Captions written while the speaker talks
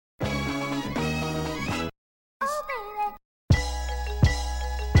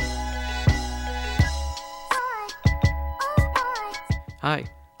Hi,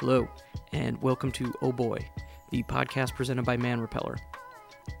 hello, and welcome to Oh Boy, the podcast presented by Man Repeller.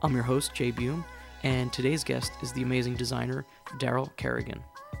 I'm your host, Jay Bume, and today's guest is the amazing designer, Daryl Kerrigan.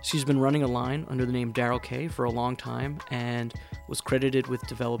 She's been running a line under the name Daryl K for a long time and was credited with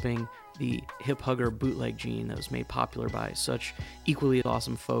developing the hip hugger bootleg gene that was made popular by such equally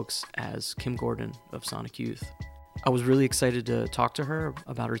awesome folks as Kim Gordon of Sonic Youth. I was really excited to talk to her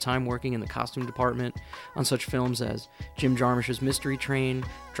about her time working in the costume department on such films as Jim Jarmusch's Mystery Train,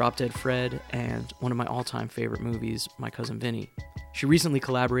 Drop Dead Fred, and one of my all-time favorite movies, My Cousin Vinny. She recently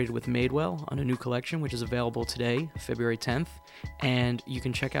collaborated with Madewell on a new collection, which is available today, February 10th, and you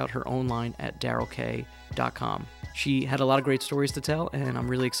can check out her own line at darylk.com. She had a lot of great stories to tell, and I'm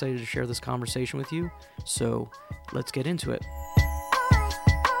really excited to share this conversation with you, so let's get into it.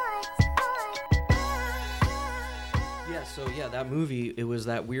 So that movie, it was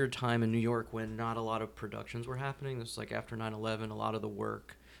that weird time in New York when not a lot of productions were happening. This was like after 9/11, a lot of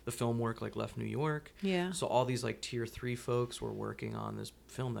the film work like left New York. Yeah. So all these like tier 3 folks were working on this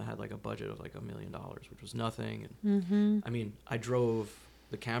film that had like a budget of like $1 million, which was nothing. And I mean, I drove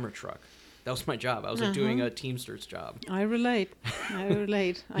the camera truck. That was my job. I was like doing a Teamster's job. I relate. I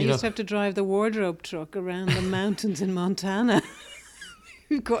used to have to drive the wardrobe truck around the mountains in Montana.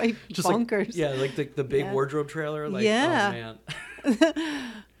 Quite just bonkers. Like the big wardrobe trailer. Like, yeah. Oh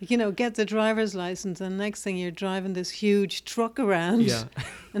man. Get the driver's license, and next thing you're driving this huge truck around. Yeah.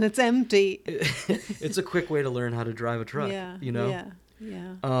 And it's empty. It's a quick way to learn how to drive a truck. Yeah.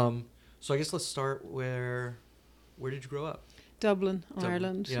 Yeah. So I guess let's start where did you grow up? Dublin,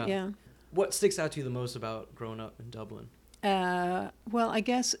 Ireland. Yeah. What sticks out to you the most about growing up in Dublin? Well, I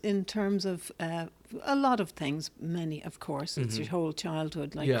guess in terms of a lot of things, many, of course, it's your whole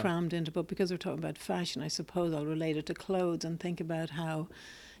childhood crammed into, but because we're talking about fashion, I suppose I'll relate it to clothes and think about how,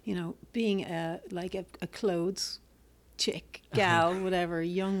 being a clothes chick, gal, whatever,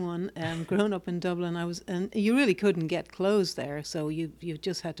 young one, grown up in Dublin, and you really couldn't get clothes there, so you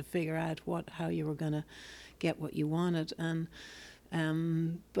just had to figure out how you were going to get what you wanted, and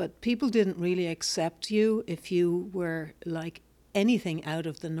but people didn't really accept you if you were like anything out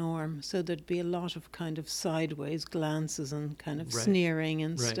of the norm. So there'd be a lot of kind of sideways glances and kind of sneering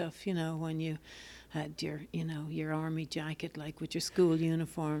and stuff, when you had your army jacket, like with your school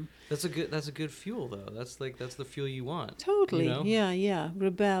uniform. That's a good fuel though. That's the fuel you want. Totally. Yeah.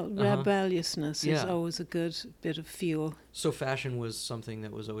 Rebelliousness is always a good bit of fuel. So fashion was something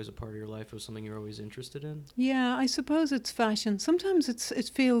that was always a part of your life. It was something you're always interested in? Yeah, I suppose it's fashion. Sometimes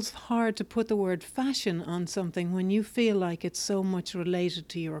it feels hard to put the word fashion on something when you feel like it's so much related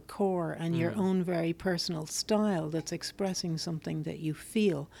to your core and your own very personal style that's expressing something that you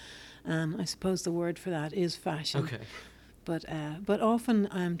feel. I suppose the word for that is fashion. Okay. But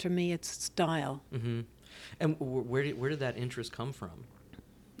often, to me, it's style. Mm-hmm. And where did that interest come from?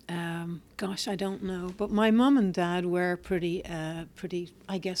 Gosh, I don't know. But my mum and dad were pretty,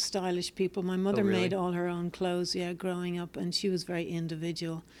 I guess, stylish people. My mother made all her own clothes, growing up, and she was very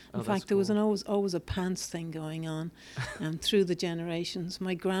individual. In fact, there was always a pants thing going on through the generations.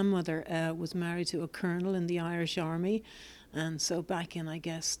 My grandmother was married to a colonel in the Irish Army, and so back in, I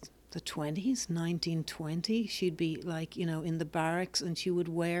guess, the 20s, 1920, she'd be in the barracks, and she would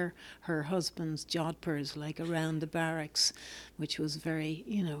wear her husband's jodhpurs around the barracks, which was very,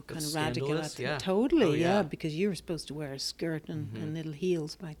 kind of radical. Totally, because you were supposed to wear a skirt and little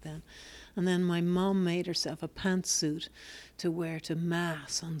heels back then. And then my mom made herself a pantsuit to wear to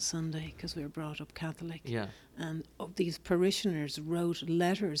Mass on Sunday, because we were brought up Catholic. Yeah. And these parishioners wrote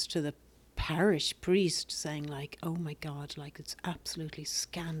letters to the parish priest saying oh my God, it's absolutely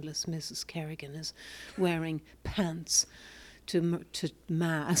scandalous Mrs. Kerrigan is wearing pants to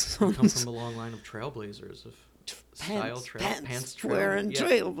Mass. You come from a long line of trailblazers of pants wearing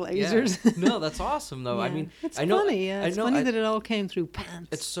trailblazers. Yeah. No, that's awesome though. Yeah. I mean, it's I know, funny. Yeah, it's funny that it all came through pants.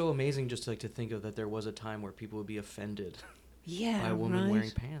 It's so amazing just to think of that there was a time where people would be offended by a woman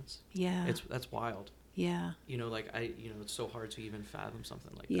wearing pants. Yeah, that's wild. Yeah. It's so hard to even fathom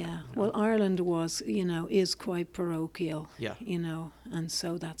something like that. Yeah. Well, Ireland is quite parochial. Yeah. And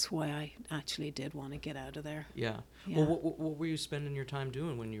so that's why I actually did want to get out of there. Yeah. Well, what were you spending your time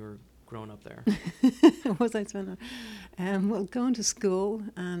doing when you were growing up there? What was I spending? Well, going to school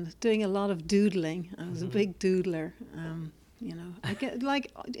and doing a lot of doodling. I was a big doodler. I get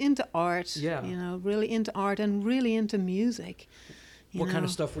into art. Yeah. Really into art and really into music. What kind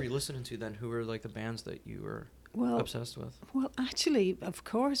of stuff were you listening to then? Who were the bands that you were obsessed with? Well, actually, of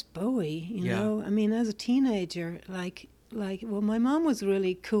course, Bowie, you know. I mean, as a teenager, like, well, my mom was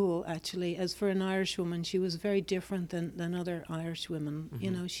really cool, actually. As for an Irish woman, she was very different than other Irish women. Mm-hmm.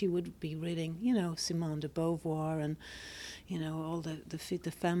 You know, she would be reading, you know, Simone de Beauvoir and, you know, all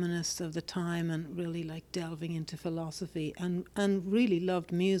the feminists of the time, and really like delving into philosophy, and really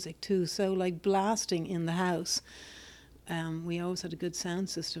loved music too. So like blasting in the house, we always had a good sound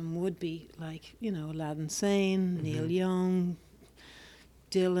system, would be like, you know, Aladdin Sane, Mm-hmm. Neil Young,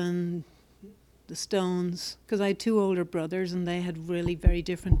 Dylan, the Stones, because I had 2 older brothers and they had really very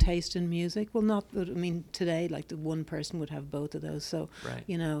different taste in music. Well, not, I mean, today, like the one person would have both of those. So, Right.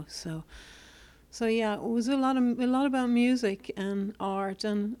 you know, so yeah, it was a lot about music and art,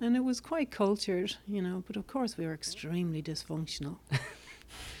 and it was quite cultured, you know. But of course, we were extremely dysfunctional.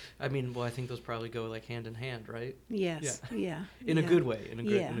 I mean, well, I think those probably go like hand in hand, right? Yes, yeah. In a good way. In a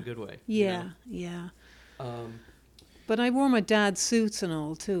Yeah. good way. Yeah, you know? yeah. But I wore my dad's suits and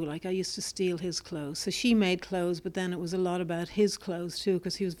all too. Like, I used to steal his clothes. So she made clothes, but then it was a lot about his clothes too,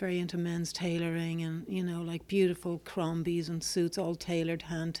 because he was very into men's tailoring, and, you know, like beautiful Crombies and suits, all tailored,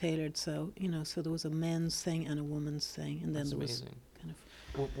 hand tailored. So, you know, so there was a men's thing and a woman's thing, and then That's there amazing. was kind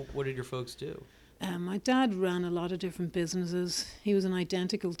of. What did your folks do? My dad ran a lot of different businesses. He was an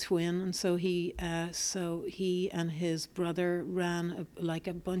identical twin, and so he and his brother ran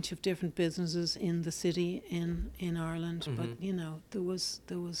a bunch of different businesses in the city in Ireland. Mm-hmm. But you know, there was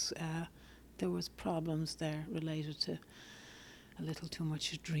problems there related to a little too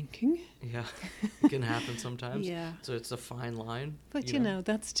much drinking. Yeah, it can happen sometimes. Yeah. So it's a fine line. But you know,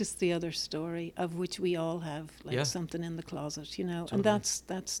 that's just the other story, of which we all have, like, Yeah. something in the closet, you know. Totally. And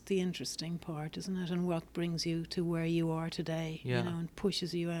that's the interesting part, isn't it? And what brings you to where you are today, Yeah. you know, and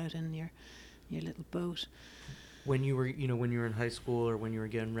pushes you out in your little boat. When you were in high school, or when you were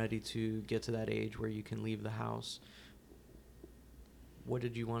getting ready to get to that age where you can leave the house, what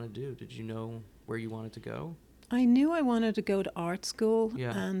did you want to do? Did you know where you wanted to go? I knew I wanted to go to art school,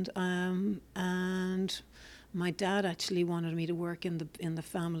 Yeah. and my dad actually wanted me to work in the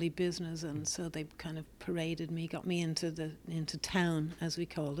family business, and so they kind of paraded me, got me into town, as we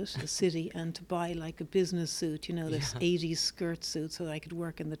called it, the city, and to buy like a business suit, you know, this 80s skirt suit, so I could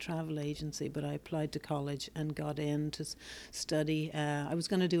work in the travel agency. But I applied to college and got in to study. I was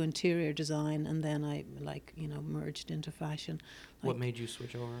going to do interior design, and then I, like, you know, merged into fashion. What made you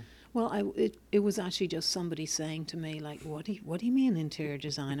switch over? Well, it was actually just somebody saying to me, like, what do you mean interior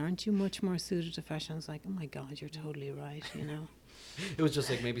design? Aren't you much more suited to fashion? I was like, oh my God, you're totally right, you know. It was just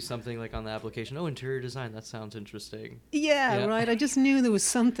like maybe something like on the application, oh, interior design, that sounds interesting. Yeah, right. I just knew there was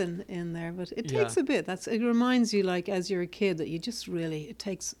something in there, but it takes a bit. It reminds you, like, as you're a kid, that you just really,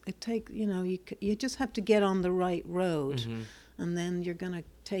 you know, you just have to get on the right road, Mm-hmm. and then you're going to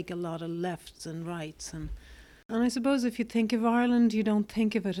take a lot of lefts and rights. And I suppose if you think of Ireland, you don't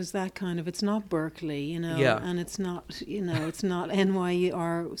think of it as that kind of. It's not Berkeley, you know, and it's not, you know, it's not NYU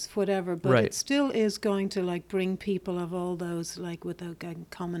or whatever. But it still is going to, like, bring people of all those, like, with a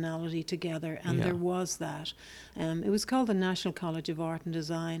commonality together. And there was that. It was called the National College of Art and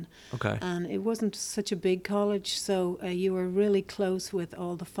Design. Okay. And it wasn't such a big college, so you were really close with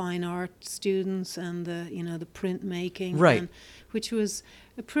all the fine art students and the, you know, the printmaking, right? Which was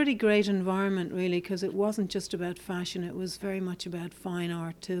a pretty great environment, really, because it wasn't just about fashion; it was very much about fine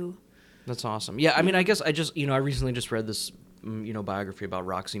art too. That's awesome. Yeah, I mean, I guess I recently just read this, you know, biography about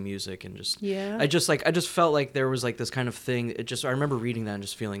Roxy Music, and just I just felt like there was like this kind of thing. I remember reading that and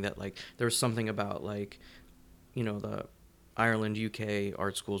just feeling that, like, there was something about, like, you know, the Ireland, UK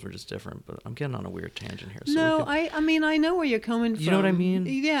art schools were just different. But I'm getting on a weird tangent here. So no, I mean, I know where you're coming from. You know what I mean?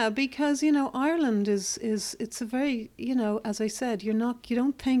 Yeah, because, you know, Ireland is it's a very, you know, as I said, you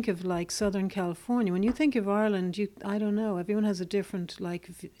don't think of, like, Southern California. When you think of Ireland, I don't know, everyone has a different, like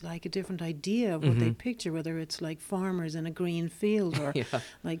a different idea of what they picture, whether it's like farmers in a green field or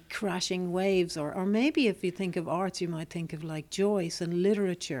like crashing waves, or maybe if you think of arts, you might think of like Joyce and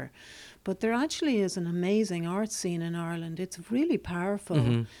literature. But there actually is an amazing art scene in Ireland. It's really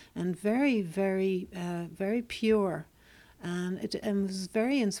powerful and very, very, very pure. And it was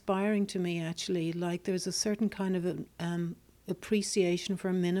very inspiring to me, actually. Like, there's a certain kind of appreciation for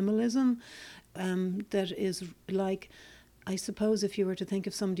minimalism that is, like, I suppose if you were to think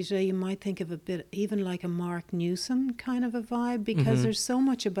of somebody today, you might think of a bit, even like a Mark Newson kind of a vibe, because there's so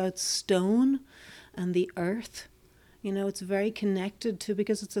much about stone and the earth. You know, it's very connected to,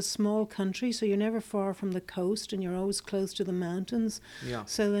 because it's a small country, so you're never far from the coast and you're always close to the mountains. Yeah.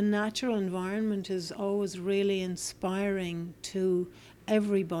 So the natural environment is always really inspiring to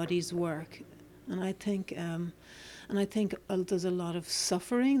everybody's work. And I think there's a lot of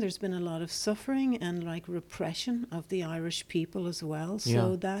suffering. There's been a lot of suffering and, like, repression of the Irish people as well.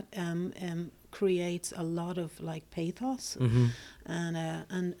 So that creates a lot of like pathos Mm-hmm.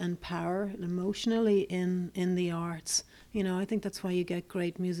 and power emotionally in the arts. You know, I think that's why you get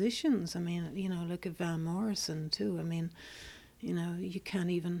great musicians. I mean, you know, look at Van Morrison too. I mean, you know, you can't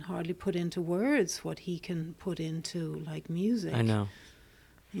even hardly put into words what he can put into like music. I know.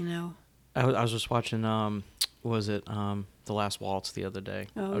 You know. I was just watching, was it The Last Waltz the other day?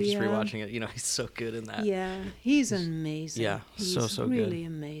 Oh, I was just yeah. rewatching it. You know, he's so good in that. Yeah, he's amazing. Yeah, he's so good. really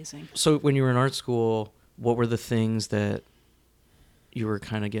amazing. So when you were in art school, what were the things that you were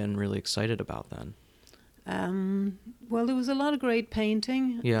kind of getting really excited about then? Well, there was a lot of great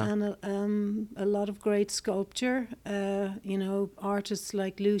painting, Yeah. and a lot of great sculpture. You know, artists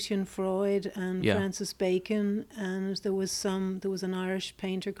like Lucian Freud and Yeah. Francis Bacon, and there was an Irish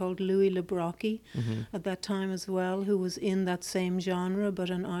painter called Louis Le Brocq Mm-hmm. at that time as well, who was in that same genre, but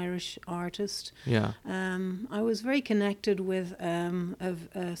an Irish artist. Yeah. I was very connected with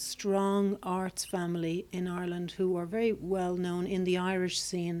a strong arts family in Ireland who were very well known in the Irish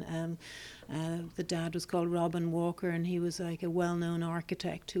scene. The dad was called Robin Walker, and he was like a well-known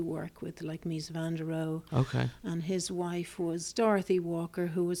architect who worked with like Mies van der Rohe. Okay. And his wife was Dorothy Walker,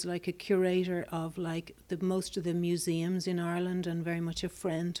 who was like a curator of like most of the museums in Ireland and very much a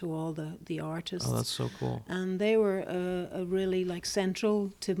friend to all the artists. Oh, that's so cool. And they were a really like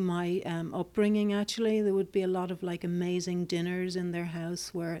central to my upbringing. Actually, there would be a lot of like amazing dinners in their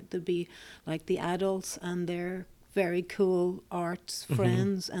house where there'd be like the adults and their very cool arts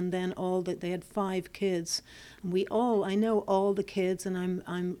friends, and then they had 5 kids, and I know all the kids, and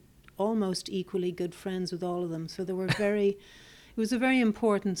I'm almost equally good friends with all of them. So they were it was a very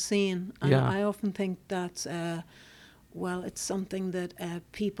important scene, and Yeah. I often think that it's something that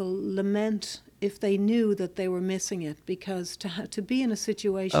people lament if they knew that they were missing it, because to be in a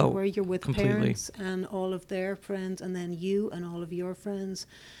situation where you're with completely. parents and all of their friends, and then you and all of your friends,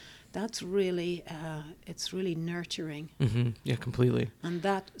 that's really it's really nurturing. Mm-hmm. Yeah, completely. And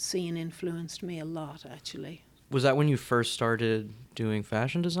that scene influenced me a lot, actually. Was that when you first started doing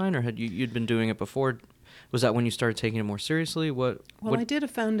fashion design, or had you'd been doing it before? Was that when you started taking it more seriously? Well, I did a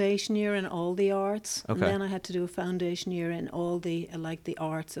foundation year in all the arts, Okay. and then I had to do a foundation year in all the like the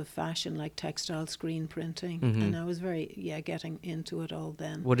arts of fashion, like textile, screen printing, Mhm. and I was very getting into it all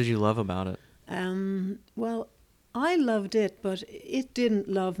then. What did you love about it? Well, I loved it, but it didn't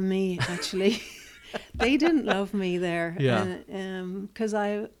love me, actually. They didn't love me there. Yeah. Because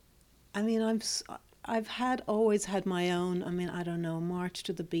I've always had my own, I don't know, march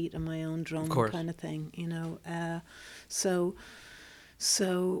to the beat of my own drum kind of thing, you know.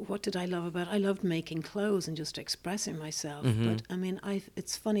 So what did I love about it? I loved making clothes and just expressing myself. Mhm. But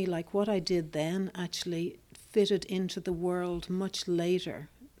it's funny, like what I did then actually fitted into the world much later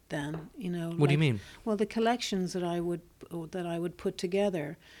than, you know. What do you mean? Well, the collections that I would put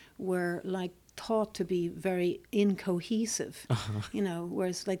together were like thought to be very incohesive, you know,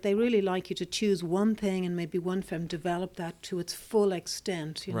 whereas like they really like you to choose one thing and maybe one film, develop that to its full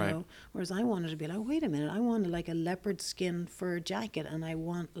extent, you know, whereas I wanted to be like, wait a minute, I wanted like a leopard skin fur jacket, and I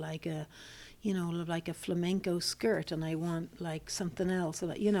want like a, you know, like a flamenco skirt, and I want like something else,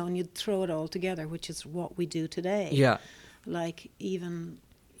 you know, and you'd throw it all together, which is what we do today. Yeah. Like even,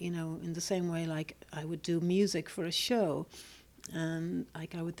 you know, in the same way, like I would do music for a show, and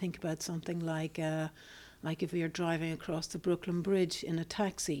like I would think about something like if you're driving across the Brooklyn Bridge in a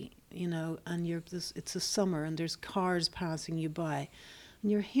taxi, you know, and it's a summer and there's cars passing you by,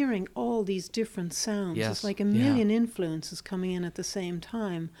 and you're hearing all these different sounds. Yes. It's like a million influences coming in at the same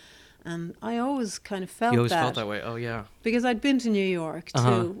time. And I always kind of felt that. You always felt that way. Oh, yeah. Because I'd been to New York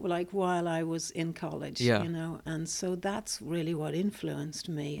too, like while I was in college, Yeah. you know, and so that's really what influenced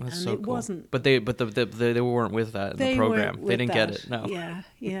me. That's and so it cool. wasn't. But they weren't with that in the program. weren't They with didn't that. get it. No. Yeah,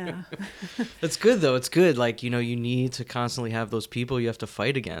 yeah. It's good though. It's good. Like, you know, you need to constantly have those people you have to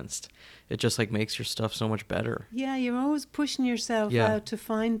fight against. It just like makes your stuff so much better. Yeah, you're always pushing yourself out to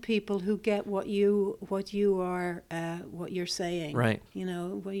find people who get what you are, what you're saying. Right. You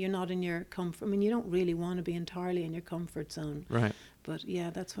know, where you're not in your comfort. I mean, you don't really want to be entirely in your comfort zone. Right. But yeah,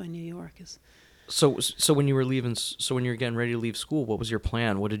 that's why New York is. So when you were when you were getting ready to leave school, what was your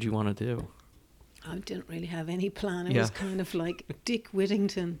plan? What did you want to do? I didn't really have any plan. It was kind of like Dick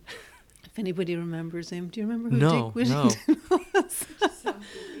Whittington. If anybody remembers him. Do you remember who Dick Whittington was?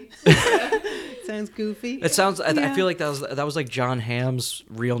 Sounds goofy. It sounds. I feel like that was like John Hamm's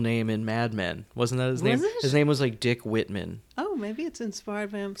real name in Mad Men, wasn't that his name? Was it? His name was like Dick Whitman. Oh, maybe it's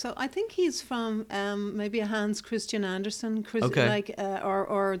inspired by him. So I think he's from maybe a Hans Christian Andersen, Okay. like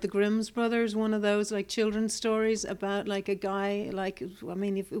or the Grimm's brothers, one of those like children's stories about like a guy, like, I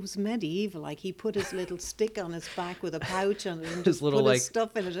mean, if it was medieval, like he put his little stick on his back with a pouch on it and just little, put like- his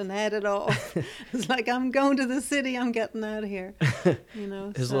stuff in it and headed off. It's like, I'm going to the city, I'm getting out of here, you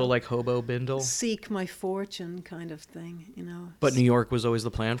know. His so little like hobo bindle. seek my fortune kind of thing, you know. But New York was always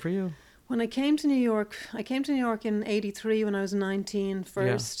the plan for you? When I came to New York in '83 when I was 19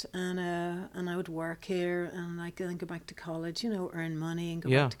 first, and I would work here and like then go back to college, you know, earn money and go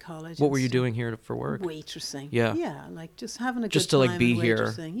back to college. What and were you stuff. doing here for work? Waitressing. Yeah. Yeah, like just having a Just good to, time. like, be and here.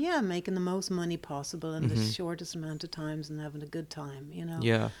 waitressing. Yeah, making the most money possible in the shortest amount of times and having a good time, you know.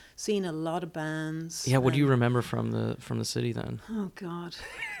 Yeah. Seeing a lot of bands. Yeah, what do you and- remember from the city then? Oh God,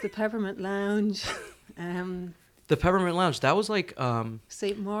 the Peppermint Lounge. The Peppermint Lounge, that was like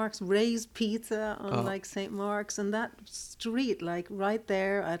St. Mark's, raised pizza on Oh. like St. Mark's, and that street, like right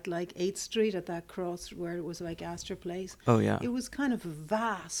there at like 8th Street at that cross where it was like Astor Place. oh yeah. It was kind of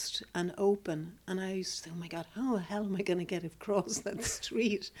vast and open, and I used to think, oh my God, how the hell am I going to get across that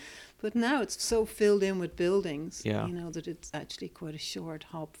street? But now it's so filled in with buildings, Yeah. you know, that it's actually quite a short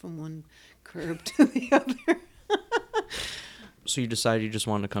hop from one curb to the other. So you decided you just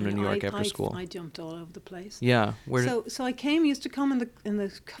wanted to come to New York after school? I jumped all over the place. Yeah. Where So I used to come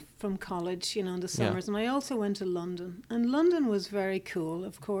from college, you know, in the summers, and I also went to London. And London was very cool,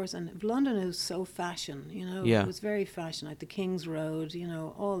 of course, and London is so fashion, you know. Yeah. It was very fashion, like the King's Road, you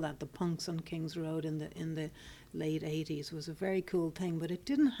know, all that, the punks on King's Road in the late 80s was a very cool thing, but it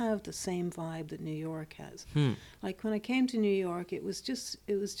didn't have the same vibe that New York has. Like when I came to New York, it was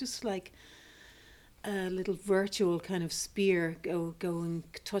just like a little virtual kind of spear going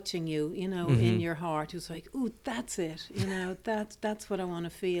touching you, you know, in your heart. It was like, ooh, that's it, you know, that's what I want to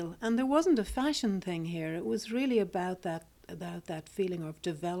feel. And there wasn't a fashion thing here. It was really about that feeling of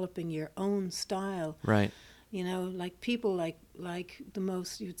developing your own style. Right. You know, like people like the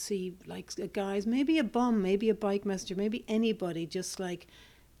most you'd see, like guys, maybe a bum, maybe a bike messenger, maybe anybody, just like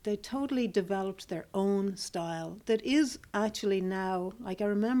they totally developed their own style that is actually now, like I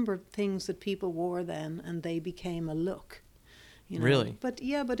remember things that people wore then and they became a look. You know? Really? But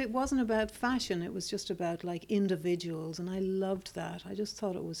it wasn't about fashion. It was just about like individuals, and I loved that. I just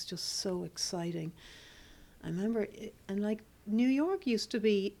thought it was just so exciting. I remember, and like New York used to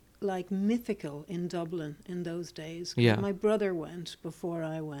be like mythical in Dublin in those days. Yeah. My brother went before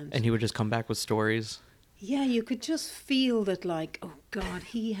I went. And he would just come back with stories. Yeah, you could just feel that, like, oh God,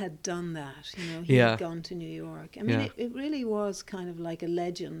 he had done that. You know, he Yeah. had gone to New York. I mean, Yeah. it really was kind of like a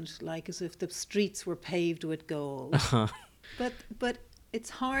legend, like as if the streets were paved with gold. But it's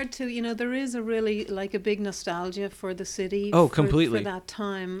hard to, you know, there is a really like a big nostalgia for the city. Oh, for completely. that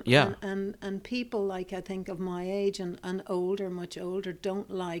time. Yeah. And people like I think of my age and older, much older, don't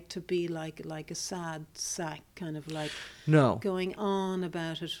like to be like a sad sack, kind of like No. going on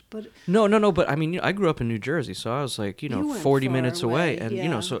about it. But No. But I mean, I grew up in New Jersey, so I was like, You 40 went minutes far away. away, And,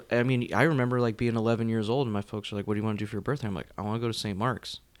 yeah. so, I mean, I remember like being 11 years old and my folks were like, what do you want to do for your birthday? I'm like, I want to go to St.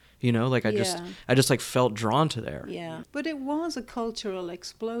 Mark's. You know, like I just like felt drawn to there. yeah, but it was a cultural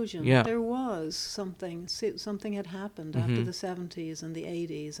explosion. Yeah. There was something had happened after the 70s and the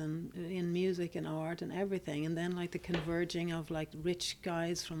 80s, and in music and art and everything. And then like the converging of like rich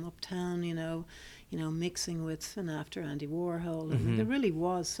guys from uptown, you know, mixing with and after Andy Warhol. And there really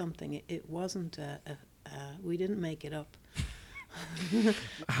was something. It wasn't we didn't make it up.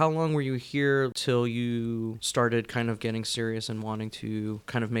 How long were you here till you started kind of getting serious and wanting to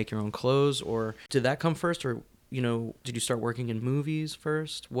kind of make your own clothes? Or did that come first? Or, did you start working in movies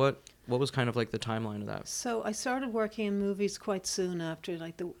first? What was kind of like the timeline of that? So I started working in movies quite soon after,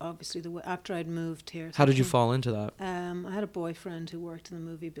 like after I'd moved here. How did you So, fall into that? I had a boyfriend who worked in the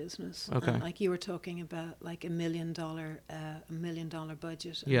movie business. Okay. And like you were talking about, like $1 million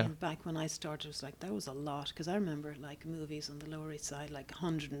budget. Yeah. And back when I started, it was like that was a lot, because I remember like movies on the Lower East Side, like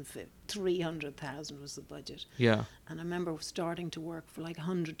 300,000 was the budget. Yeah. And I remember starting to work for like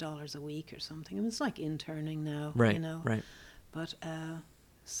 $100 a week or something. I mean, it's like interning now, Right. you know. Right. But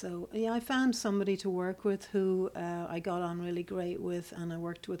so yeah, I found somebody to work with who I got on really great with, and I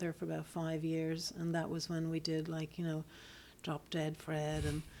worked with her for about 5 years, and that was when we did like, Drop Dead Fred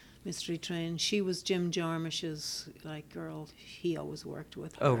and Mystery Train. She was Jim Jarmusch's like girl. He always worked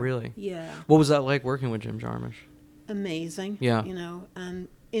with her. Oh, really? Yeah. What was that like working with Jim Jarmusch? Amazing. Yeah. And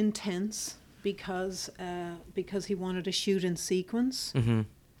intense because he wanted to shoot in sequence. Mm-hmm.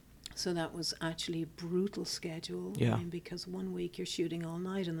 So that was actually a brutal schedule. Yeah. I mean, because 1 week you're shooting all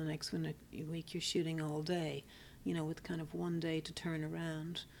night and the next week you're shooting all day, with kind of 1 day to turn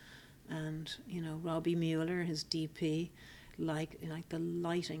around. And, Robbie Mueller, his DP, like the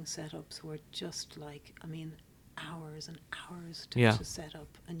lighting setups were just like, I mean, hours and hours to set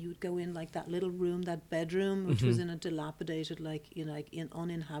up, and you would go in like that little room, that bedroom, which was in a dilapidated, like, you know, like in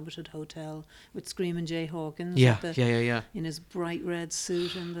uninhabited hotel with Screaming Jay Hawkins in his bright red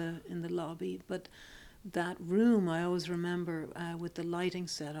suit in the lobby. But that room, I always remember with the lighting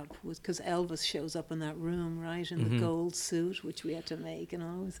setup, was because Elvis shows up in that room, right, in the gold suit, which we had to make and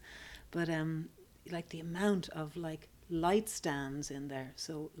always. But like the amount of like light stands in there,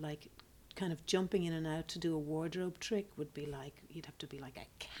 so like kind of jumping in and out to do a wardrobe trick would be like, you'd have to be like a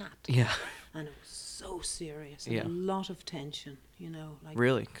cat. Yeah. And it was so serious and a lot of tension, you know. Like,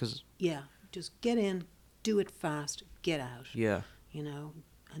 really? Because yeah, just get in, do it fast, get out. Yeah. You know,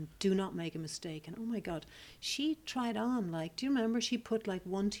 and do not make a mistake. And oh my God, she tried on, like, do you remember she put like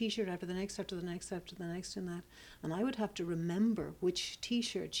one T-shirt after the next, after the next, after the next in that? And I would have to remember which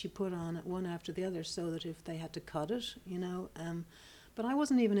T-shirt she put on at one after the other, so that if they had to cut it, you know, but I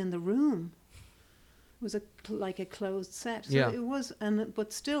wasn't even in the room. It was like a closed set. So it was,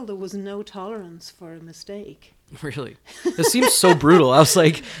 but still there was no tolerance for a mistake. Really? It seems so brutal. I was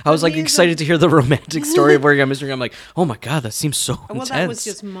like excited to hear the romantic story of Working on Mystery. I'm like, oh my God, that seems so intense. Well, that was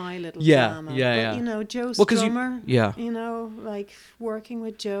just my little drama. But, you know, Joe Strummer, you know, like working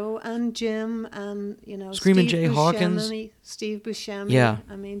with Joe and Jim and, you know, Screaming Jay Hawkins. Steve Buscemi. Yeah.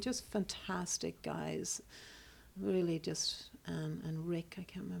 I mean, just fantastic guys. Really just... and Rick, I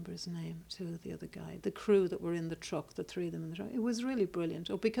can't remember his name, too, the other guy. The crew that were in the truck, the three of them in the truck. It was really brilliant.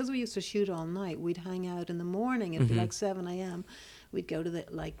 Oh, because we used to shoot all night, we'd hang out in the morning. It'd be like 7 a.m. We'd go to the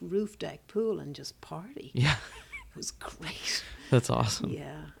like roof deck pool and just party. Yeah. It was great. That's awesome.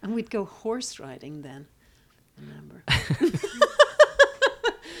 Yeah. And we'd go horse riding then, remember.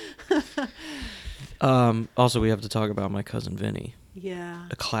 Also, we have to talk about My Cousin Vinny. Yeah.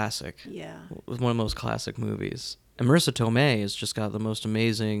 A classic. Yeah. It was one of the most classic movies. And Marissa Tomei has just got the most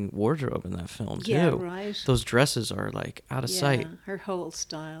amazing wardrobe in that film, too. Yeah, right. Those dresses are, like, out of sight. Her whole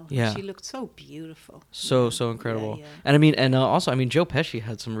style. Yeah. She looked so beautiful. So incredible. Yeah. And I mean, also, Joe Pesci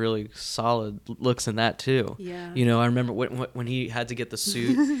had some really solid looks in that, too. Yeah. You know, I remember when he had to get the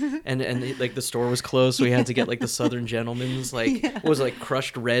suit and like, the store was closed, so he had to get, like, the Southern Gentleman's, like, what was it, like,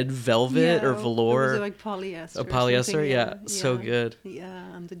 crushed red velvet or velour? It was like polyester. A polyester, yeah. So good.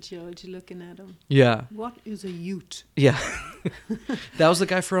 Yeah, and the judge looking at him. Yeah. What is a ute? Yeah. That was the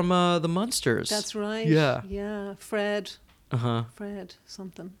guy from the Munsters. That's right. Yeah. Yeah. Fred. Uh-huh. Fred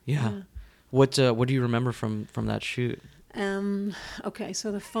something. Yeah. What do you remember from that shoot? Okay,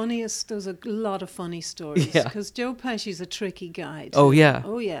 so there's a lot of funny stories. Yeah. Because Joe Pesci's a tricky guy. Too. Oh, yeah.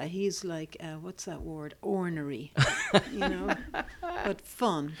 Oh, yeah. He's like, what's that word? Ornery. You know? But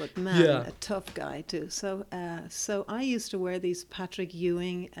fun. But man, a tough guy, too. So I used to wear these Patrick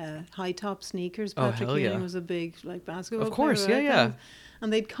Ewing high-top sneakers. Patrick Ewing was a big, like, basketball Of course, player, yeah.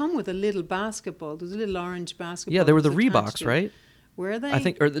 And they'd come with a little basketball. There's a little orange basketball. Yeah, they were the Reeboks, right? Were they? I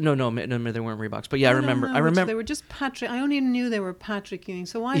think, or no, they weren't Reeboks. But yeah, I remember. They were just Patrick. I only knew they were Patrick Ewing,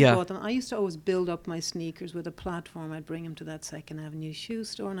 so I bought them. I used to always build up my sneakers with a platform. I'd bring them to that Second Avenue shoe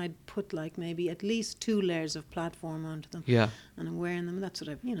store, and I'd put like maybe at least 2 layers of platform onto them. Yeah. And I'm wearing them. That's what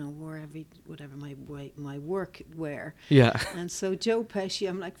I, wore whatever my work wear. Yeah. And so Joe Pesci,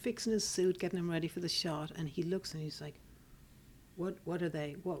 I'm like fixing his suit, getting him ready for the shot, and he looks and he's like, "What are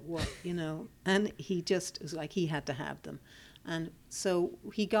they? What? And he just was like, he had to have them. And so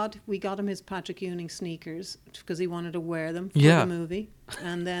we got him his Patrick Ewing sneakers because he wanted to wear them for the movie.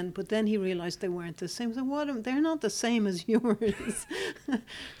 And but then he realized they weren't the same. So they're not the same as yours.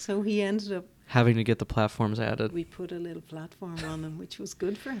 So he ended up having to get the platforms added. We put a little platform on them, which was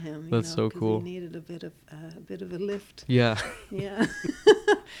good for him. That's so cool. He needed a bit of a lift. Yeah. Yeah.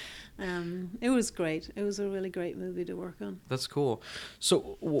 It was great. It was a really great movie to work on. That's cool.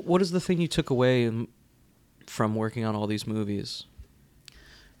 So what is the thing you took away from working on all these movies?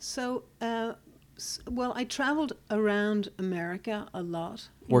 So, I traveled around America a lot.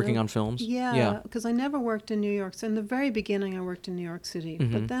 Working on films? Yeah, because I never worked in New York. So in the very beginning, I worked in New York City.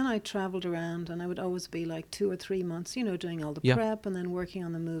 Mm-hmm. But then I traveled around, and I would always be like 2 or 3 months, doing all the prep and then working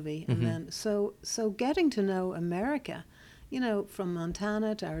on the movie. Mm-hmm. And then, so getting to know America, from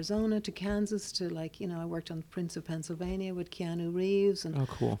Montana to Arizona to Kansas to I worked on Prince of Pennsylvania with Keanu Reeves and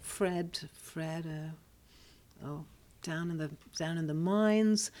cool. Fred, down in the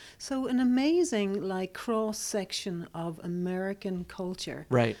mines. So an amazing like cross section of American culture.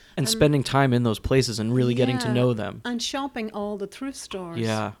 Right. And spending time in those places and really getting to know them. And shopping all the thrift stores.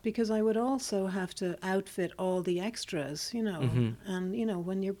 Yeah. Because I would also have to outfit all the extras, you know. Mm-hmm. And, you know,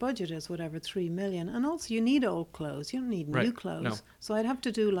 when your budget is whatever, 3 million. And also you need old clothes. You don't need new clothes. No. So I'd have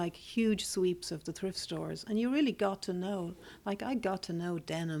to do like huge sweeps of the thrift stores. And you really got to know, like I got to know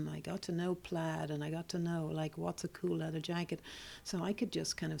denim, I got to know plaid, and I got to know like what's a cool leather jacket. So I could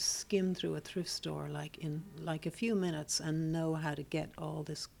just kind of skim through a thrift store like in like a few minutes and know how to get all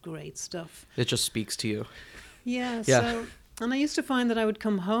this great stuff. It just speaks to you. Yeah. Yeah. So, and I used to find that I would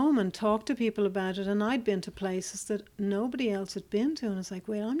come home and talk to people about it, and I'd been to places that nobody else had been to, and it's like,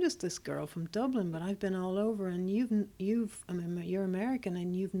 wait, I'm just this girl from Dublin, but I've been all over, and you're American,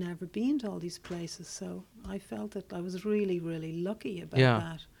 and you've never been to all these places. So I felt that I was really, really lucky about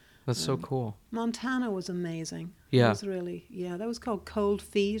that. That's so cool. Montana was amazing. Yeah. It was really, that was called Cold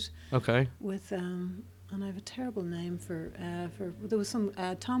Feet. Okay. With and I have a terrible name for there was some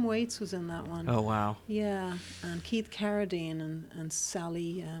Tom Waits was in that one. Oh wow. Yeah, and Keith Carradine and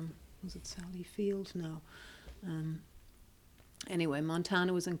Sally was it Sally Field? No. Anyway,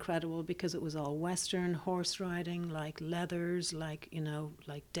 Montana was incredible because it was all Western horse riding, like leathers, like, you know,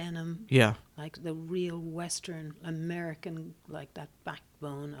 like denim. Yeah. Like the real Western American, like that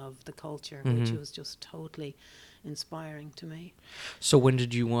backbone of the culture, Mm-hmm. which was just totally inspiring to me. So when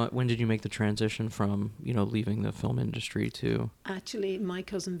did you make the transition from, you know, leaving the film industry to? Actually, My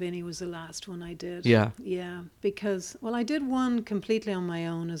Cousin Vinny was the last one I did. Yeah. Yeah, because, well, I did one completely on my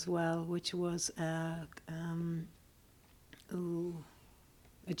own as well, which was a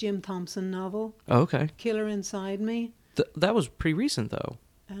Jim Thompson novel, Oh, okay. Killer Inside Me. That was pretty recent though.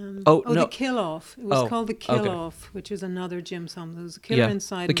 No. The Kill Off. It was called The Kill okay. Off, which is another Jim Thompson. There was a Killer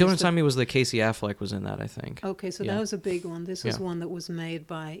Inside Me. The Killer Inside Me was the Casey Affleck was in that, I think. Okay, so Yeah. that was a big one. This is Yeah. one that was made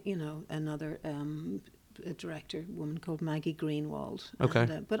by, you know, another a director, woman called Maggie Greenwald. Okay.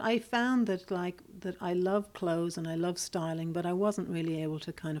 And, but I found that that I love clothes and I love styling, but I wasn't really able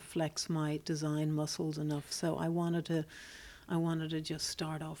to kind of flex my design muscles enough. So I wanted to just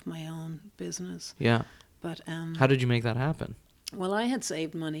start off my own business. Yeah. But How did you make that happen? well, I had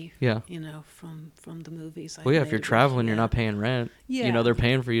saved money, Yeah. you know, from the movies. Well, yeah, if you're traveling, you're not paying rent. Yeah. You know, they're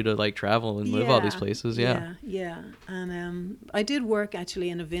paying for you to like travel and live all these places. Yeah. Yeah. And I did work actually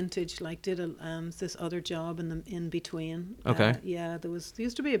in a vintage, like did this other job in between. Okay. There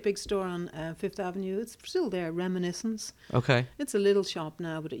used to be a big store on Fifth Avenue. It's still there, Reminiscence. Okay. It's a little shop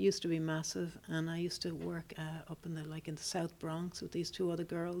now, but it used to be massive. And I used to work up in the South Bronx with these two other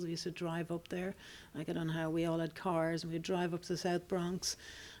girls. We used to drive up there. I don't know how we all had cars, and we'd drive up to the South Bronx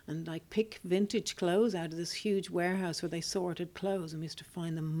and like pick vintage clothes out of this huge warehouse where they sorted clothes, and we used to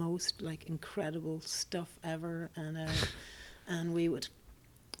find the most like incredible stuff ever. And we would,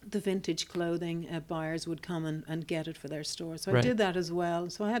 the vintage clothing buyers would come and get it for their store. So I Right. did that as well.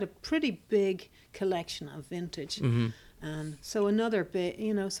 So I had a pretty big collection of vintage. Mm-hmm. And so another bit,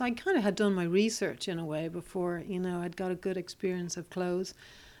 you know, so I kind of had done my research in a way before, you know, I'd got a good experience of clothes.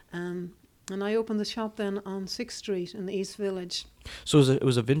 And I opened the shop then on 6th Street in the East Village. So it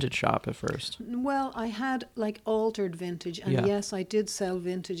was a vintage shop at first. Well, I had like altered vintage, and Yeah. yes, I did sell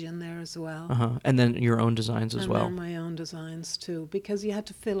vintage in there as well. And then your own designs as and well. then my own designs too, because you had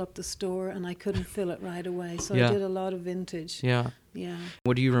to fill up the store, and I couldn't fill it right away. So Yeah. I did a lot of vintage. Yeah. Yeah.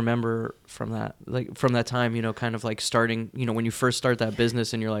 What do you remember from that? Like from that time, you know, kind of like starting, you know, when you first start that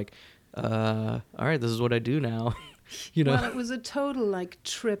business and you're like, all right, this is what I do now. You know. Well, it was a total like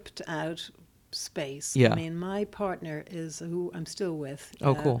tripped out space. Yeah. I mean, my partner is, who I'm still with.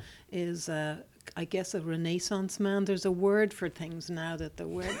 Oh, cool. Is I guess a Renaissance man. There's a word for things now that there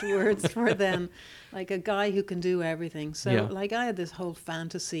weren't words for them. Like a guy who can do everything. So Yeah. like I had this whole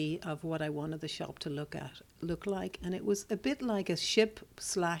fantasy of what I wanted the shop to look like, and it was a bit like a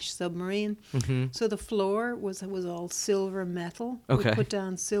ship/submarine. Mm-hmm. So the floor was all silver metal. Okay. We put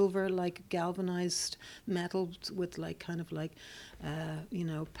down silver, like galvanized metal with like kind of like, you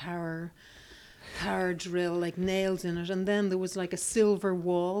know, power drill, like nails in it. And then there was like a silver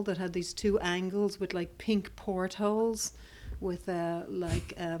wall that had these two angles with like pink portholes with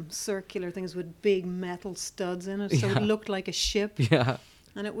circular things with big metal studs in it. So Yeah. it looked like a ship. Yeah.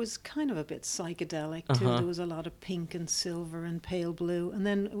 And it was kind of a bit psychedelic too. Uh-huh. There was a lot of pink and silver and pale blue. And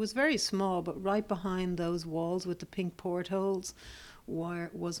then it was very small, but right behind those walls with the pink portholes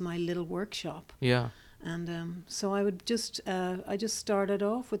was my little workshop. Yeah. And so I would I just started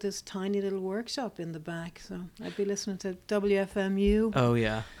off with this tiny little workshop in the back. So I'd be listening to WFMU. Oh,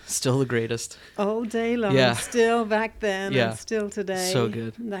 yeah. Still the greatest. All day long. Yeah. Still back then Yeah. and still today. So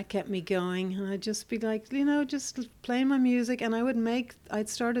good. And that kept me going. And I'd just be like, just playing my music. And I'd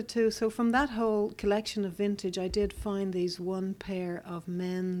started to, so from that whole collection of vintage, I did find these one pair of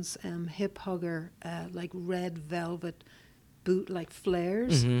men's hip hugger, like red velvet boot, like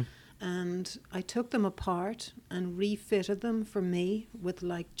flares. Mm-hmm. And I took them apart and refitted them for me with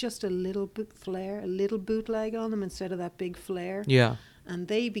like just a little flare, a little bootleg on them instead of that big flare. Yeah. And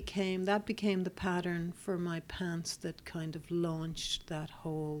that became the pattern for my pants that kind of launched that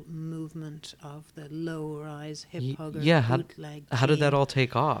whole movement of the low-rise hip hugger bootleg. How did that all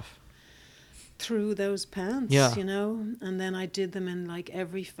take off? Through those pants, Yeah. and then I did them in like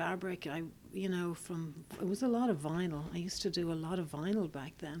every fabric. It was a lot of vinyl. I used to do a lot of vinyl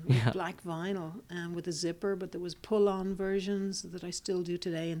back then, black vinyl, with a zipper, but there was pull-on versions that I still do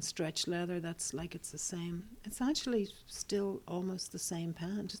today in stretch leather. That's like, it's the same. It's actually still almost the same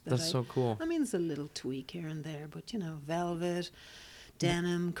pant. That's so cool. I mean, there's a little tweak here and there, but velvet,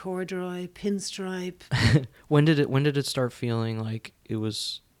 denim, corduroy, pinstripe. When did it start feeling like it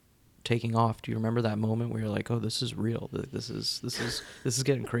was taking off? Do you remember that moment where you're like, oh, this is real, this is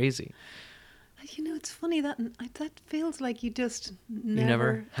getting crazy? It's funny that feels like you just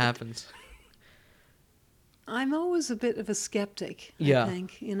never happens. I'm always a bit of a skeptic. Yeah. I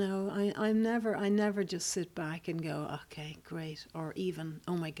think I never just sit back and go, okay, great, or even,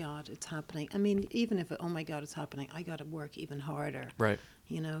 oh my God, it's happening. I mean, even if oh my God, it's happening, I got to work even harder. Right.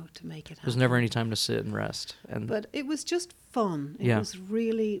 To make it happen. There's never any time to sit and rest. But it was just fun. It was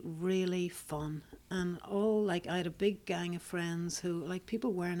really, really fun. And I had a big gang of friends who, like,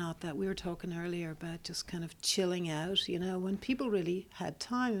 people were not that. We were talking earlier about just kind of chilling out, when people really had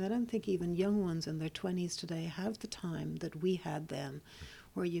time. I don't think even young ones in their 20s today have the time that we had then,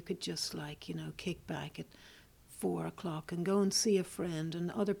 where you could just, kick back at 4:00 and go and see a friend, and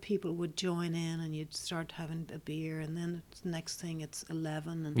other people would join in, and you'd start having a beer, and then the next thing it's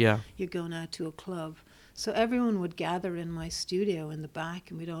 11 and you're going out to a club. So everyone would gather in my studio in the back,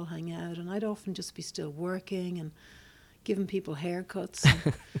 and we'd all hang out, and I'd often just be still working and giving people haircuts,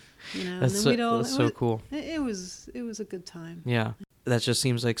 and, that's so cool. It was a good time. Yeah. That just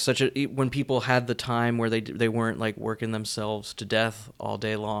seems like when people had the time where they weren't like working themselves to death all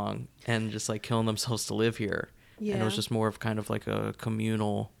day long and just like killing themselves to live here. Yeah. And it was just more of kind of like a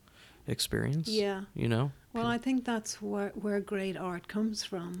communal experience. Yeah. Well, I think that's where great art comes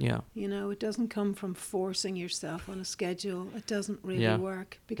from. Yeah. It doesn't come from forcing yourself on a schedule. It doesn't really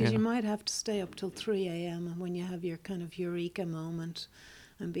work, because you might have to stay up till 3 a.m. and when you have your kind of eureka moment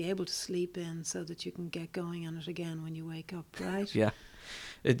and be able to sleep in so that you can get going on it again when you wake up, right? Yeah.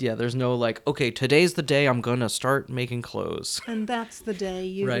 There's no like, okay, today's the day I'm going to start making clothes. And that's the day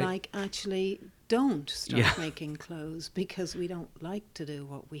you actually don't start making clothes, because we don't like to do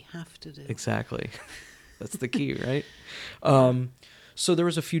what we have to do. Exactly. That's the key, right? So there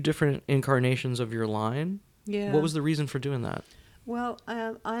was a few different incarnations of your line. Yeah. What was the reason for doing that? Well,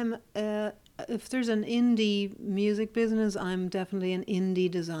 I'm if there's an indie music business, I'm definitely an indie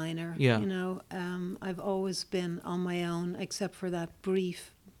designer. Yeah. I've always been on my own, except for that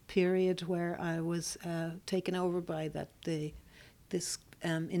brief period where I was taken over by this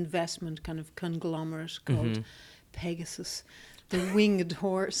investment kind of conglomerate called Pegasus. The winged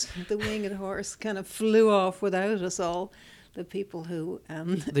horse. The winged horse kind of flew off without us all. The people who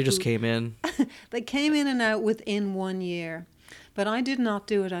they just came in. They came in and out within 1 year. But I did not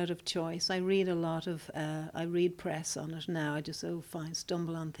do it out of choice. I read a lot of, I read press on it now. I just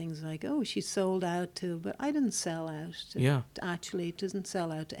stumble on things like, oh, she sold out to, but I didn't sell out. Actually, it doesn't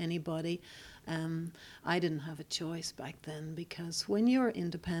sell out to anybody. I didn't have a choice back then, because when you're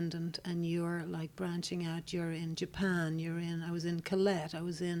independent and you're like branching out, you're in Japan, I was in Colette, I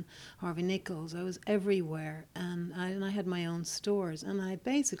was in Harvey Nichols, I was everywhere, and I had my own stores, and I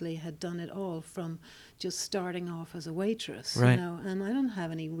basically had done it all from just starting off as a waitress, right. And I don't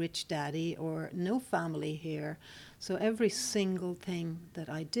have any rich daddy or no family here. So every single thing that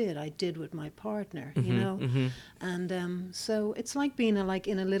I did with my partner, and so it's like being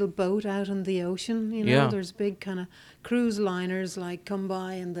in a little boat out on the ocean. There's big kind of cruise liners like come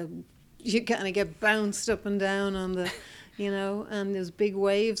by, and you kind of get bounced up and down on the, and there's big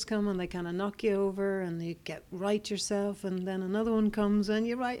waves come and they kind of knock you over, and you get right yourself, and then another one comes and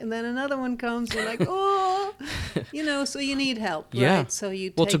you're right, and then another one comes, you're like, oh, you know, so you need help, Yeah. right? So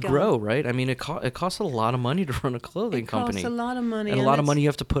you Well, take to on, grow, right? I mean, it costs a lot of money to run a clothing it company. costs a lot of money, And a lot of money you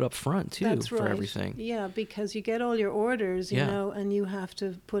have to put up front, too, that's for right. everything. Yeah, because you get all your orders, you Yeah. know, and you have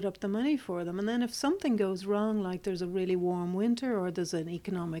to put up the money for them. And then if something goes wrong, like there's a really warm winter or there's an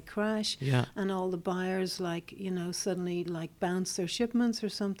economic crash, Yeah. and all the buyers, like, you know, suddenly like bounce their shipments or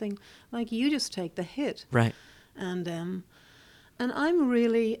something, like you just take the hit. Right. And I'm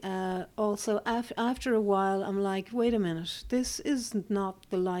really also, after a while, I'm like, wait a minute, this is not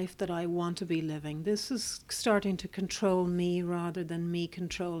the life that I want to be living. This is starting to control me rather than me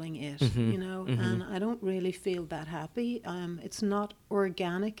controlling it, Mhm. you know, Mhm. and I don't really feel that happy. It's not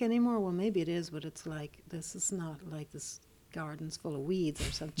organic anymore. Well, maybe it is, but it's like, this is not like this garden's full of weeds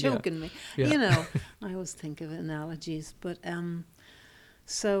or something, Yeah. choking me. Yeah. You know, I always think of analogies, but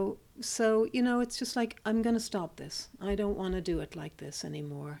so you know, it's just like, I'm going to stop this. I don't want to do it like this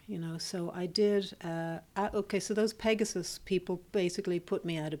anymore, you know. So I did. Okay, so those Pegasus people basically put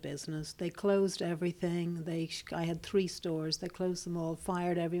me out of business. They closed everything. I had 3 stores. They closed them all,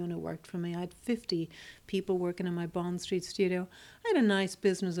 fired everyone who worked for me. I had 50 people working in my Bond Street studio. I had a nice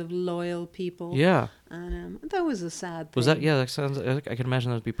business of loyal people. Yeah. And that was a sad thing. Was that, yeah, that sounds, I can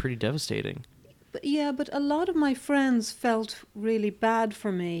imagine that would be pretty devastating. But a lot of my friends felt really bad for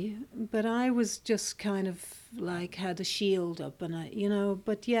me, but I was just kind of like had a shield up, and you know,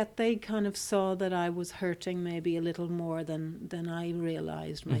 but yet they kind of saw that I was hurting maybe a little more than I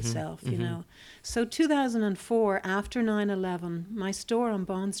realized myself, you know. So 2004, after 9/11, my store on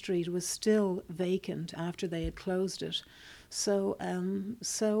Bond Street was still vacant after they had closed it. So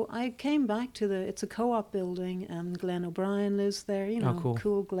I came back to it's a co-op building, and Glenn O'Brien lives there, you know,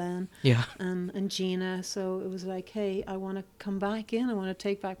 cool Glenn. Yeah. And Gina. So it was like, hey, I want to come back in. I want to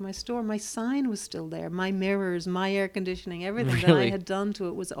take back my store. My sign was still there. My mirrors, my air conditioning, everything that I had done to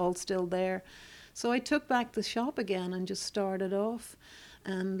it was all still there. So I took back the shop again and just started off.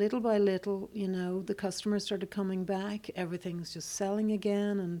 And little by little, you know, the customers started coming back. Everything was just selling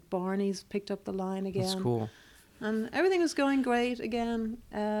again, and Barney's picked up the line again. That's cool. And everything was going great again,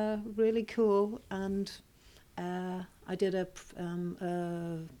 really cool. And I did a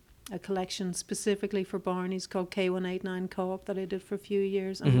collection specifically for Barney's called K189 Co-op that I did for a few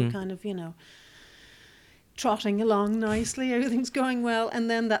years. And we're kind of, you know, trotting along nicely. Everything's going well. And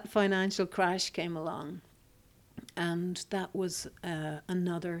then that financial crash came along. And that was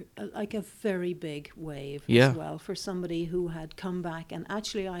another, like a very big wave as well for somebody who had come back. And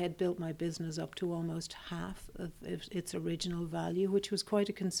actually, I had built my business up to almost half of its original value, which was quite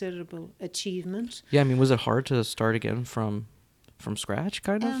a considerable achievement. Yeah, I mean, was it hard to start again from scratch,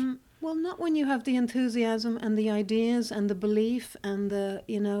 kind of? Well, not when you have the enthusiasm and the ideas and the belief and the,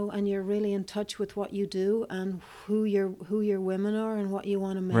 you know, and you're really in touch with what you do and who your women are and what you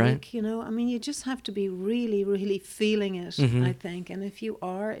want to make, you know. I mean, you just have to be really, really feeling it, I think. And if you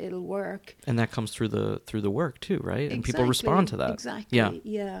are, it'll work. And that comes through the work too, right? And people respond to that. Exactly.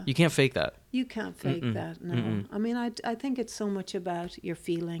 Yeah. You can't fake that. You can't fake that, no. I mean, I think it's so much about your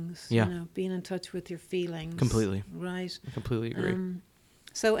feelings, you know, being in touch with your feelings. Completely. Right. I completely agree.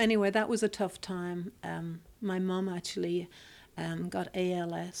 So anyway, that was a tough time. My mum actually got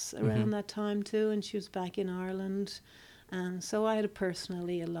ALS around that time too, and she was back in Ireland. And so I had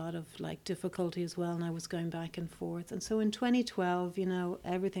personally a lot of like difficulty as well, and I was going back and forth. And so in 2012, you know,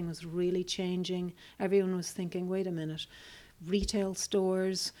 everything was really changing. Everyone was thinking, wait a minute, retail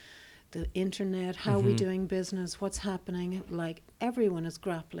stores, the internet, how are we doing business, what's happening? Like, everyone is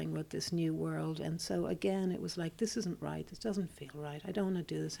grappling with this new world. And so again, it was like, this isn't right, this doesn't feel right, I don't want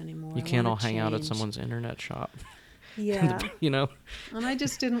to do this anymore. You can't all hang out at someone's internet shop. Yeah. You know? And I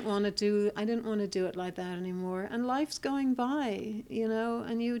just didn't want to do it like that anymore. And life's going by, you know,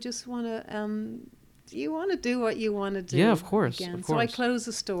 and you just want to you want to do what you want to do. Yeah, of course. Again. So I closed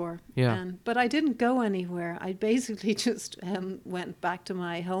the store. Yeah. But I didn't go anywhere. I basically just went back to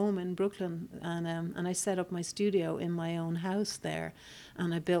my home in Brooklyn, and I set up my studio in my own house there,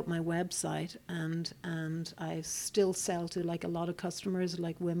 and I built my website, and I still sell to like a lot of customers,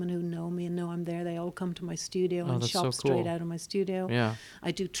 like women who know me and know I'm there. They all come to my studio and shop straight out of my studio. Yeah.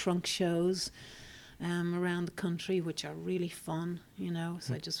 I do trunk shows around the country, which are really fun, you know.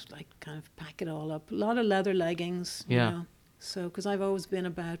 So I just like kind of pack it all up. A lot of leather leggings, you know. So, because I've always been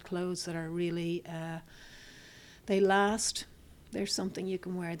about clothes that are really, they last. There's something you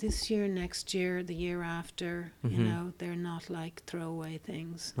can wear this year, next year, the year after. You know, they're not like throwaway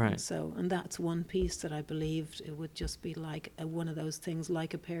things. Right. And that's one piece that I believed it would just be like one of those things,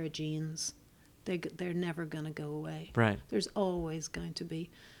 like a pair of jeans. They're never going to go away. Right. There's always going to be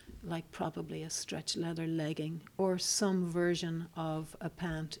like probably a stretch leather legging or some version of a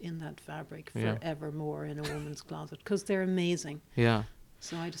pant in that fabric forevermore in a woman's closet, because they're amazing. Yeah.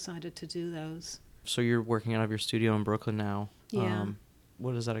 So I decided to do those. So you're working out of your studio in Brooklyn now. Yeah.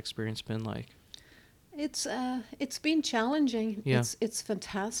 What has that experience been like? It's been challenging. Yeah. It's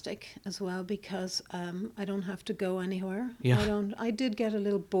fantastic as well, because I don't have to go anywhere. Yeah. I did get a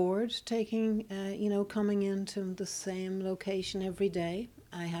little bored taking coming into the same location every day.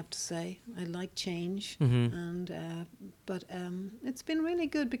 I have to say, I like change, but it's been really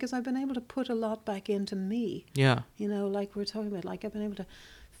good because I've been able to put a lot back into me. Yeah. Like we're talking about, like I've been able to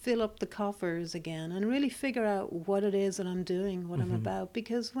fill up the coffers again and really figure out what it is that I'm doing, what I'm about.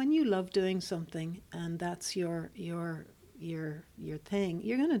 Because when you love doing something and that's your thing,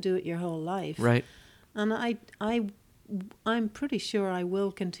 you're going to do it your whole life. Right. And I'm pretty sure I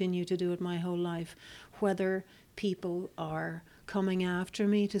will continue to do it my whole life, whether people are coming after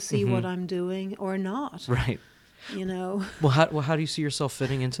me to see what I'm doing or not. Right. Well, how do you see yourself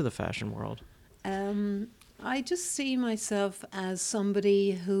fitting into the fashion world? I just see myself as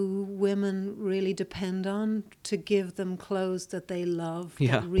somebody who women really depend on to give them clothes that they love,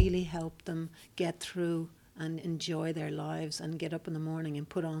 that really help them get through and enjoy their lives and get up in the morning and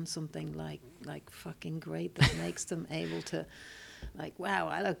put on something like fucking great that makes them able to, like, wow,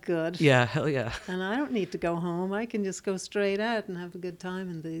 I look good. Yeah, hell yeah. And I don't need to go home. I can just go straight out and have a good time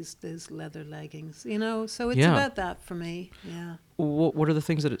in these leather leggings, So it's about that for me. Yeah. What are the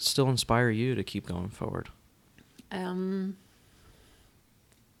things that still inspire you to keep going forward?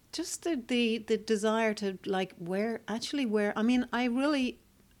 Just the desire to wear. I mean, I really,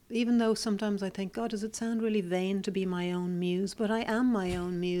 even though sometimes I think, God, does it sound really vain to be my own muse? But I am my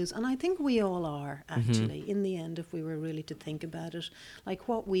own muse, and I think we all are, actually, in the end, if we were really to think about it. Like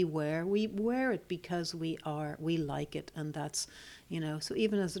what we wear it because we like it, and that's, so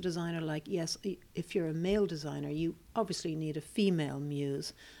even as a designer, like, yes, if you're a male designer, you obviously need a female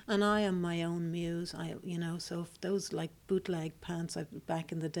muse, and I am my own muse. So if those like bootleg pants,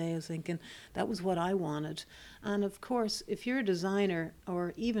 back in the day, I was thinking that was what I wanted. And of course, if you're a designer,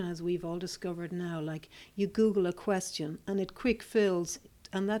 or even as we've all discovered now, like you Google a question and it quick fills,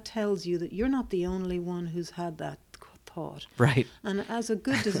 and that tells you that you're not the only one who's had that thought. Right. And as a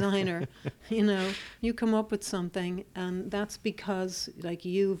good designer, you come up with something, and that's because like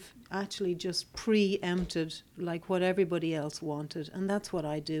you've actually just preempted like what everybody else wanted. And that's what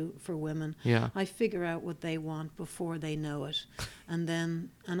I do for women. Yeah. I figure out what they want before they know it, and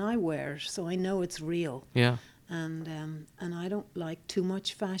I wear it, so I know it's real. Yeah. And I don't like too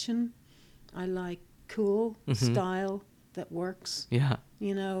much fashion. I like cool style that works. Yeah.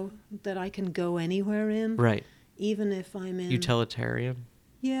 That I can go anywhere in. Right. Even if I'm in utilitarian,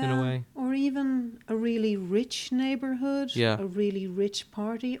 in a way, or even a really rich neighborhood, a really rich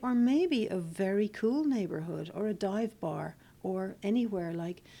party, or maybe a very cool neighborhood, or a dive bar, or anywhere.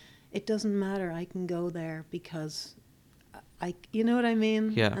 Like, it doesn't matter. I can go there because you know what I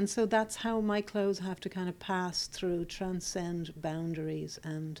mean? Yeah. And so that's how my clothes have to kind of pass through, transcend boundaries,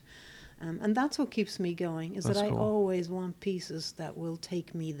 and that's what keeps me going, is that's that cool. I always want pieces that will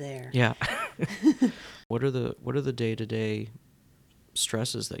take me there. Yeah. What are the day-to-day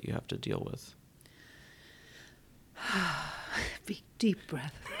stresses that you have to deal with? Big deep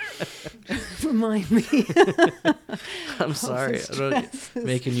breath. Remind me. I'm sorry.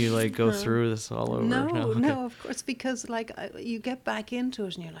 Making you like go through this all over. No, of course, because like you get back into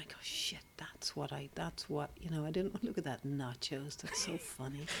it and you're like, oh shit, that's what I didn't look at that nachos. That's so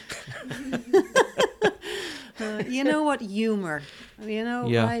funny. You know what? Humor.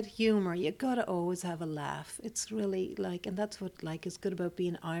 Right? Humor. You gotta always have a laugh. It's really like, and that's what like is good about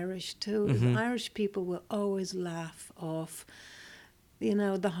being Irish too. Is Irish people will always laugh off,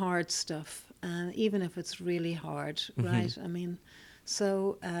 the hard stuff, even if it's really hard, right? I mean,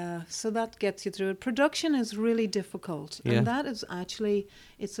 so that gets you through it. Production is really difficult, and that is actually,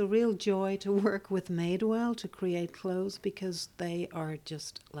 it's a real joy to work with Madewell to create clothes, because they are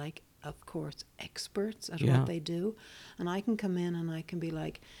just like, of course, experts at what they do. And I can come in and I can be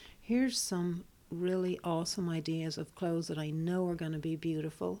like, here's some really awesome ideas of clothes that I know are going to be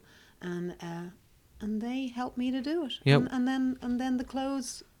beautiful, and they help me to do it. Yep. And then the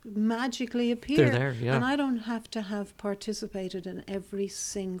clothes magically appear. They're there, yeah. And I don't have to have participated in every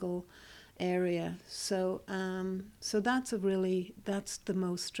single area. So that's the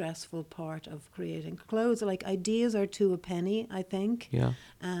most stressful part of creating clothes. Like, ideas are to a penny, I think. Yeah.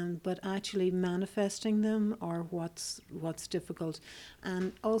 But actually manifesting them are what's difficult,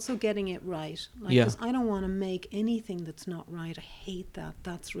 and also getting it right. Like, Yeah. 'cause I don't want to make anything that's not right. I hate that.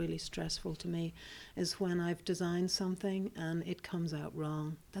 That's really stressful to me. Is when I've designed something and it comes out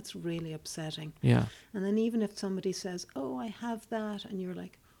wrong. That's really upsetting. Yeah. And then even if somebody says, "Oh, I have that," and you're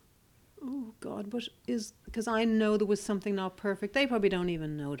like, "Oh God," but because I know there was something not perfect. They probably don't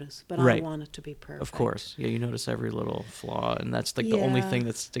even notice, but Right. I want it to be perfect. Of course. Yeah, you notice every little flaw, and that's like the only thing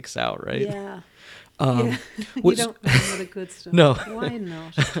that sticks out, right? Yeah. Yeah. You don't know the good stuff. No. Why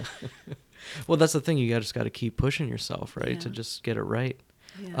not? Well, that's the thing. You just got to keep pushing yourself, right, to Yeah. just get it right.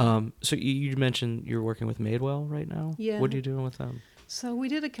 Yeah. So you mentioned you're working with Madewell right now. Yeah. What are you doing with them? So we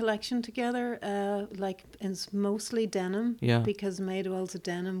did a collection together, like it's mostly denim, Yeah. because Madewell's a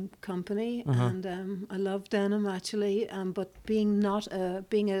denim company, Uh-huh. and I love denim actually. But being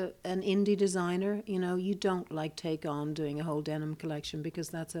an indie designer, you don't like take on doing a whole denim collection, because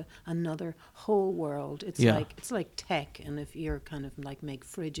that's another whole world. It's Yeah. it's like tech, and if you're kind of like make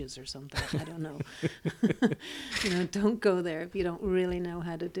fridges or something, I don't know. Don't go there if you don't really know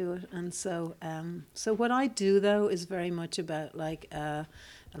how to do it. And so what I do though is very much about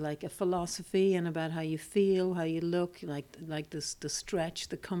like a philosophy, and about how you feel, how you look, like this, the stretch,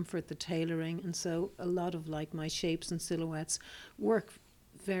 the comfort, the tailoring. And so a lot of like my shapes and silhouettes work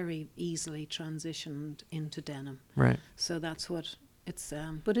very easily transitioned into denim. Right. So that's what it's,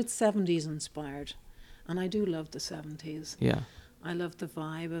 but it's 70s inspired, and I do love the 70s. Yeah. I love the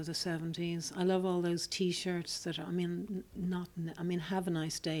vibe of the 70s. I love all those T-shirts that are, Have a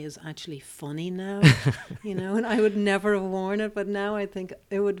Nice Day is actually funny now, and I would never have worn it, but now I think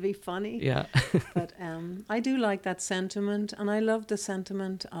it would be funny. Yeah. But I do like that sentiment, and I love the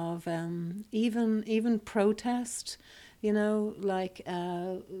sentiment of even protest, like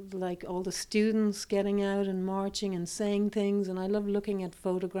all the students getting out and marching and saying things. And I love looking at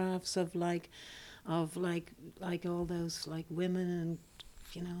photographs of all those like women, and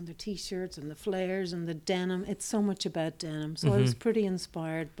and their T-shirts and the flares and the denim. It's so much about denim. So I was pretty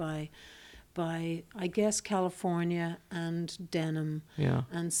inspired by I guess California and denim. Yeah.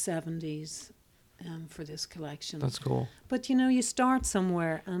 And 70s for this collection. That's cool. But you start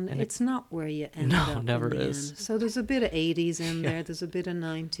somewhere, and it's not where you end up. No, never in the is. end. So there's a bit of 80s in there. There's a bit of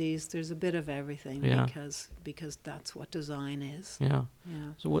 90s. There's a bit of everything. Yeah. Because that's what design is. Yeah.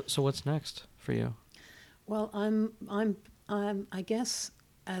 Yeah. So what's next for you? Well, I guess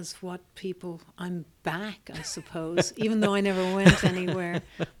I'm back, I suppose, even though I never went anywhere.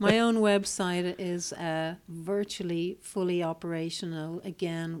 My own website is virtually fully operational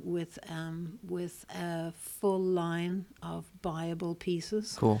again, with a full line of buyable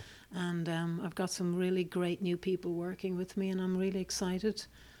pieces. Cool. And I've got some really great new people working with me, and I'm really excited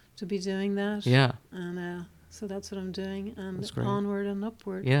to be doing that. Yeah. And so that's what I'm doing, and That's great. onward and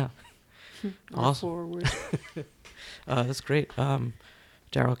upward. Yeah. Or Awesome. forward. That's great.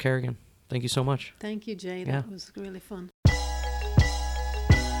 Daryl Kerrigan, thank you so much. Thank you, Jay. Yeah. That was really fun.